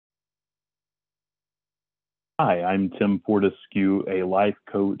Hi, I'm Tim Fortescue, a life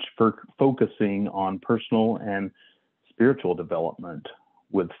coach focusing on personal and spiritual development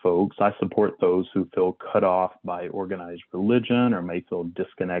with folks. I support those who feel cut off by organized religion or may feel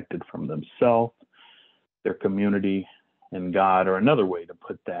disconnected from themselves, their community, and God. Or another way to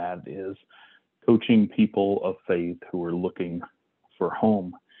put that is coaching people of faith who are looking for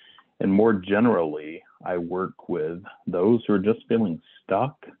home. And more generally, I work with those who are just feeling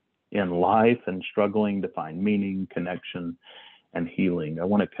stuck in life and struggling to find meaning, connection, and healing. I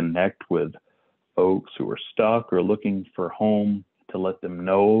want to connect with folks who are stuck or looking for home to let them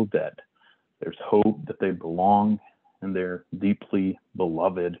know that there's hope, that they belong, and they're deeply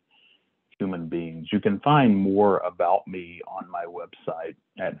beloved human beings. You can find more about me on my website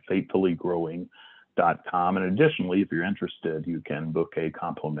at faithfullygrowing.com. And additionally, if you're interested, you can book a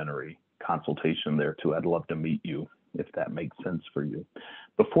complimentary consultation there too. I'd love to meet you if that makes sense for you.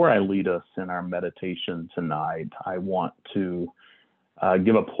 Before I lead us in our meditation tonight, I want to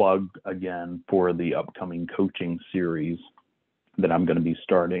give a plug again for the upcoming coaching series that I'm going to be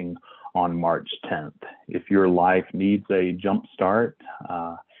starting on March 10th. If your life needs a jump start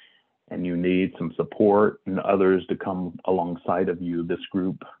and you need some support and others to come alongside of you, this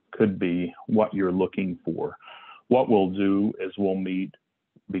group could be what you're looking for. What we'll do is we'll meet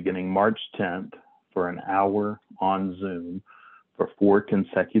beginning March 10th for an hour on Zoom for 4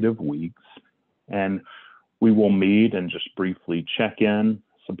 consecutive weeks. And we will meet and just briefly check in,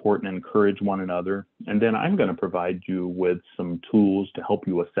 support and encourage one another. And then I'm going to provide you with some tools to help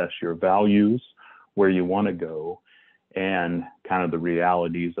you assess your values, where you want to go, and kind of the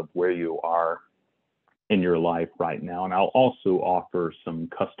realities of where you are in your life right now. And I'll also offer some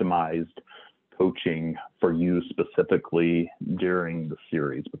customized coaching for you specifically during the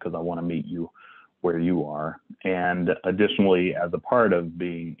series because I want to meet you where you are. And additionally, as a part of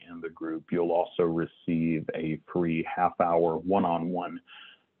being in the group, you'll also receive a free half-hour one-on-one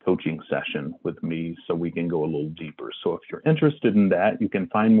coaching session with me so we can go a little deeper. So if you're interested in that, you can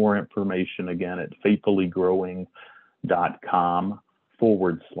find more information again at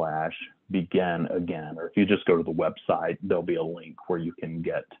faithfullygrowing.com/begin again. Or if you just go to the website, there'll be a link where you can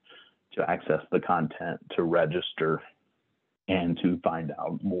get to access the content, to register, and to find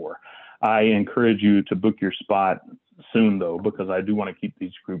out more. I encourage you to book your spot soon, though, because I do want to keep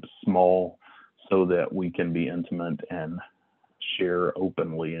these groups small so that we can be intimate and share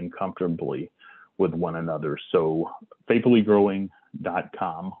openly and comfortably with one another. So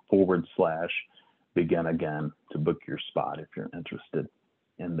faithfullygrowing.com/begin again to book your spot if you're interested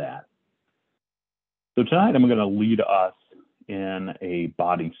in that. So tonight I'm going to lead us in a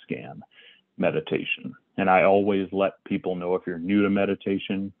body scan meditation. And I always let people know if you're new to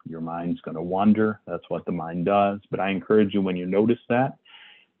meditation, your mind's going to wander. That's what the mind does. But I encourage you when you notice that,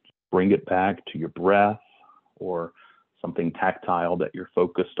 bring it back to your breath or something tactile that you're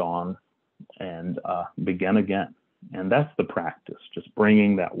focused on and begin again. And that's the practice, just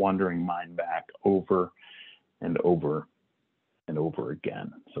bringing that wandering mind back over and over and over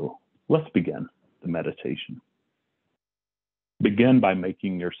again. So let's begin the meditation. Begin by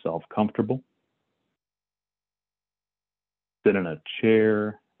making yourself comfortable. Sit in a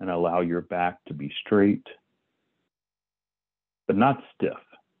chair and allow your back to be straight, but not stiff,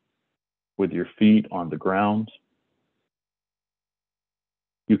 with your feet on the ground.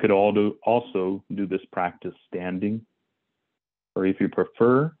 You could also do this practice standing, or if you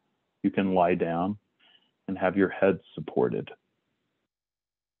prefer, you can lie down and have your head supported.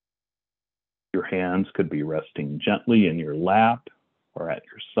 Your hands could be resting gently in your lap or at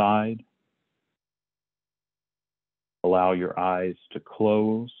your side. Allow your eyes to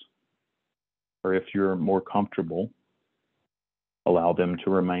close, or if you're more comfortable, allow them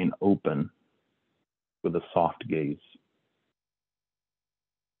to remain open with a soft gaze.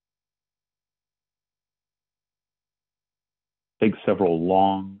 Take several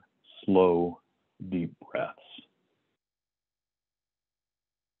long, slow, deep breaths.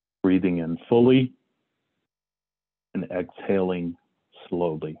 Breathing in fully and exhaling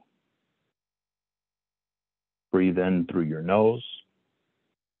slowly. Breathe in through your nose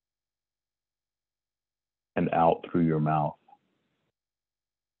and out through your mouth.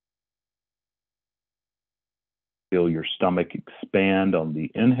 Feel your stomach expand on the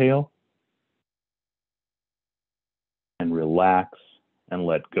inhale and relax and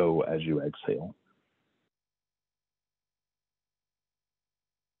let go as you exhale.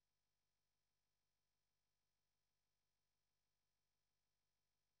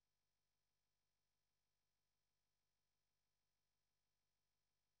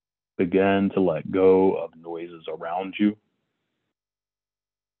 Begin to let go of noises around you.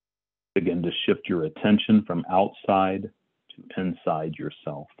 Begin to shift your attention from outside to inside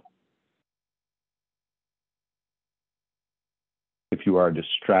yourself. If you are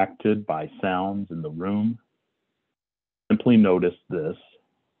distracted by sounds in the room, simply notice this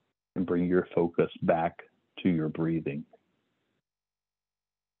and bring your focus back to your breathing.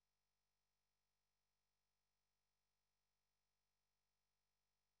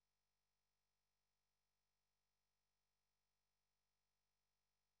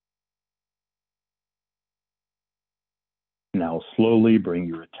 Now slowly bring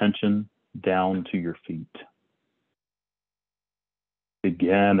your attention down to your feet.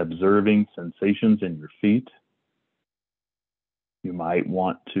 Begin observing sensations in your feet. You might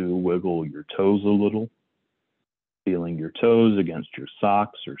want to wiggle your toes a little, feeling your toes against your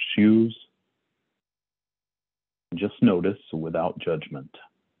socks or shoes. Just notice without judgment.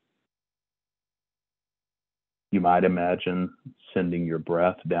 You might imagine sending your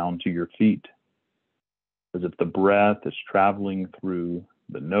breath down to your feet, as if the breath is traveling through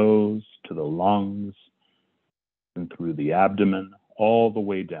the nose to the lungs and through the abdomen, all the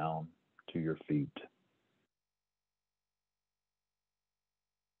way down to your feet.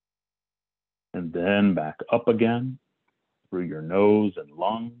 And then back up again through your nose and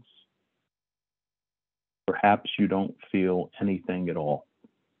lungs. Perhaps you don't feel anything at all.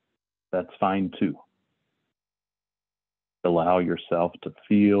 That's fine too. Allow yourself to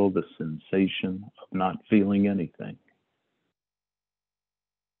feel the sensation of not feeling anything.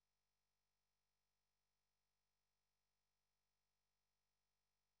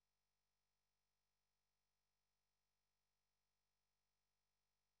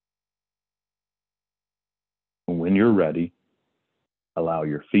 When you're ready, allow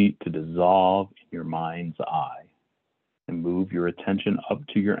your feet to dissolve in your mind's eye and move your attention up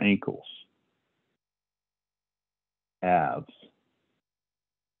to your ankles, calves,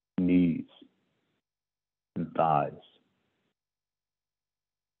 knees, and thighs.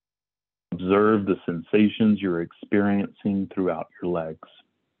 Observe the sensations you're experiencing throughout your legs.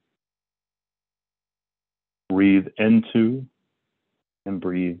 Breathe into and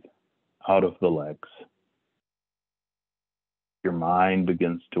breathe out of the legs. Your mind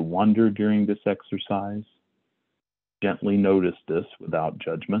begins to wander during this exercise. Gently notice this without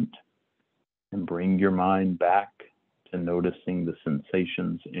judgment and bring your mind back to noticing the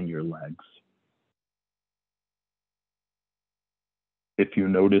sensations in your legs. If you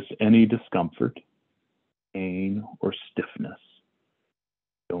notice any discomfort, pain, or stiffness,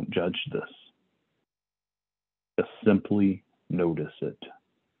 don't judge this. Just simply notice it.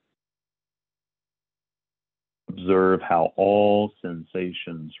 Observe how all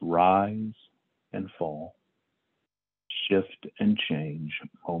sensations rise and fall, shift and change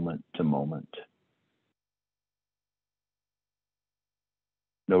moment to moment.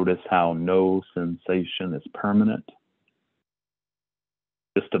 Notice how no sensation is permanent.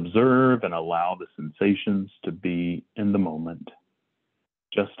 Just observe and allow the sensations to be in the moment,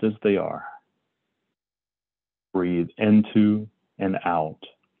 just as they are. Breathe into and out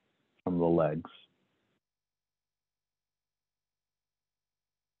from the legs.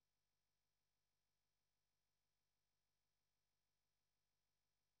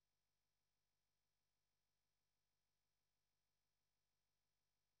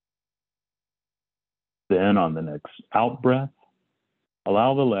 Then on the next out breath,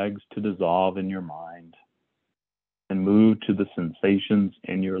 allow the legs to dissolve in your mind and move to the sensations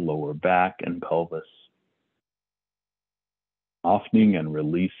in your lower back and pelvis. Softening and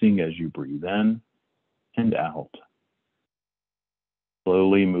releasing as you breathe in and out.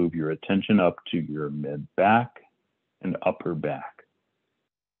 Slowly move your attention up to your mid-back and upper back.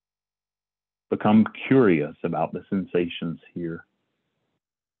 Become curious about the sensations here.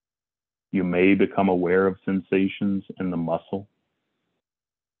 You may become aware of sensations in the muscle,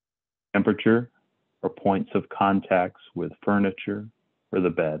 temperature, or points of contacts with furniture or the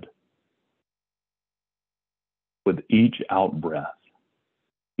bed. With each out breath,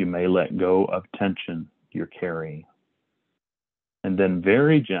 you may let go of tension you're carrying, and then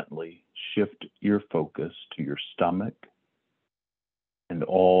very gently shift your focus to your stomach and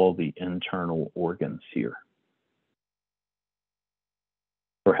all the internal organs here.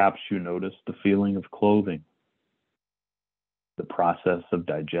 Perhaps you notice the feeling of clothing, the process of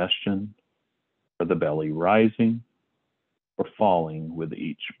digestion, or the belly rising or falling with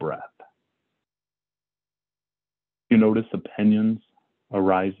each breath. You notice opinions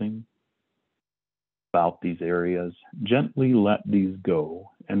arising about these areas. Gently let these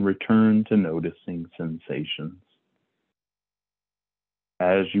go and return to noticing sensations.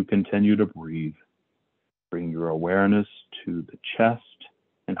 As you continue to breathe, bring your awareness to the chest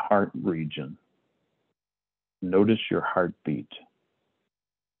and heart region. Notice your heartbeat.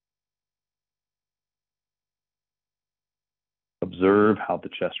 Observe how the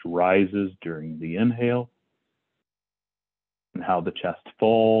chest rises during the inhale and how the chest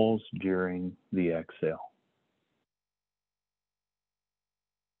falls during the exhale.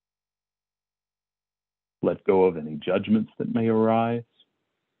 Let go of any judgments that may arise.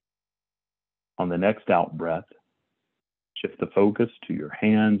 On the next out breath, shift the focus to your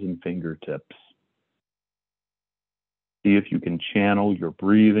hands and fingertips. See if you can channel your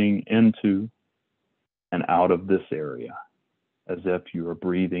breathing into and out of this area, as if you are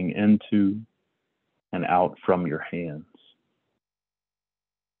breathing into and out from your hands.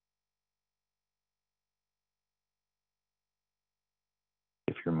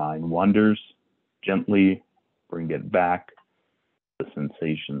 If your mind wanders, gently bring it back to the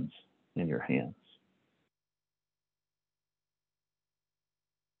sensations in your hands.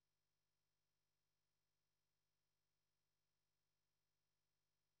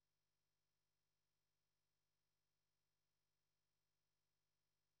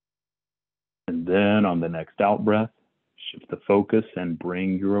 And then on the next out breath, shift the focus and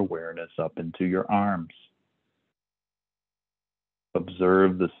bring your awareness up into your arms.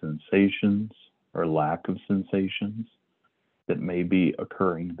 Observe the sensations or lack of sensations that may be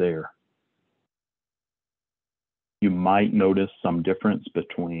occurring there. You might notice some difference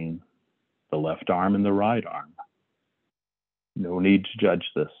between the left arm and the right arm. No need to judge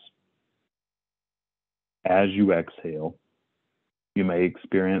this. As you exhale, you may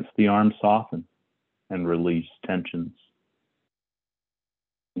experience the arm soften and release tensions.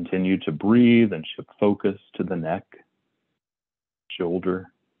 Continue to breathe and shift focus to the neck,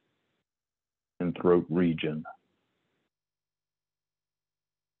 shoulder, and throat region.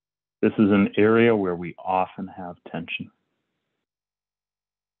 This is an area where we often have tension.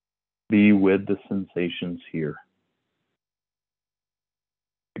 Be with the sensations here.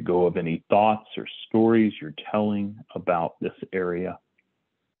 Let go of any thoughts or stories you're telling about this area.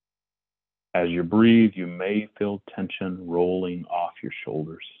 As you breathe, you may feel tension rolling off your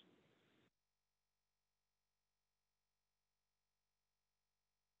shoulders.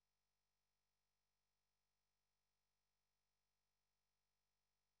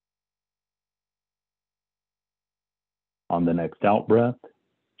 On the next out breath,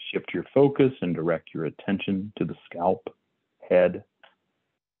 shift your focus and direct your attention to the scalp, head,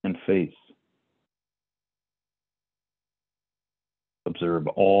 and face. Observe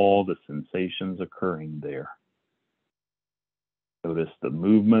all the sensations occurring there. Notice the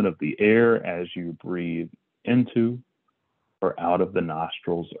movement of the air as you breathe into or out of the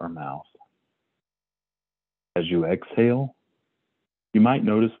nostrils or mouth. As you exhale, you might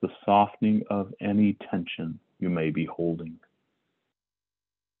notice the softening of any tension you may be holding.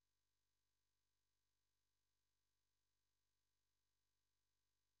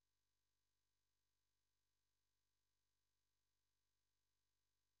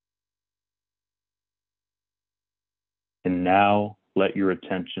 And now let your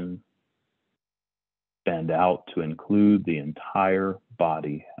attention expand out to include the entire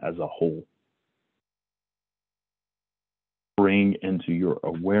body as a whole. Bring into your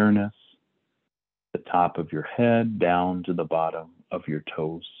awareness the top of your head down to the bottom of your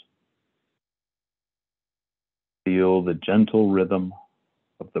toes. Feel the gentle rhythm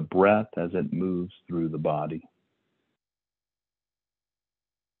of the breath as it moves through the body.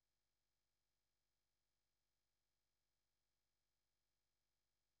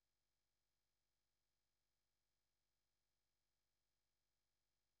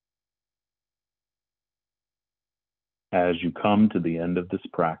 As you come to the end of this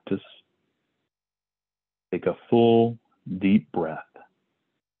practice, take a full, deep breath,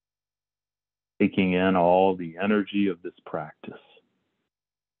 taking in all the energy of this practice.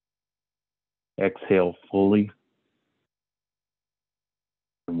 Exhale fully,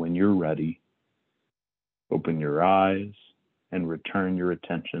 and when you're ready, open your eyes and return your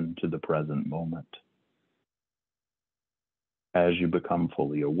attention to the present moment. As you become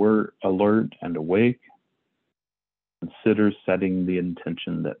fully alert and awake, consider setting the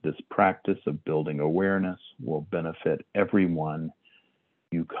intention that this practice of building awareness will benefit everyone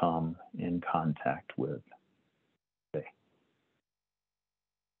you come in contact with today.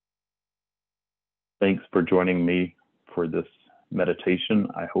 Thanks for joining me for this meditation.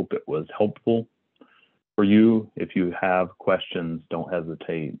 I hope it was helpful for you. If you have questions, don't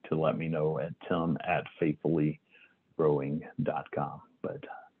hesitate to let me know at tim@faithfullygrowing.com. But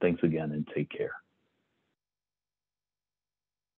thanks again and take care.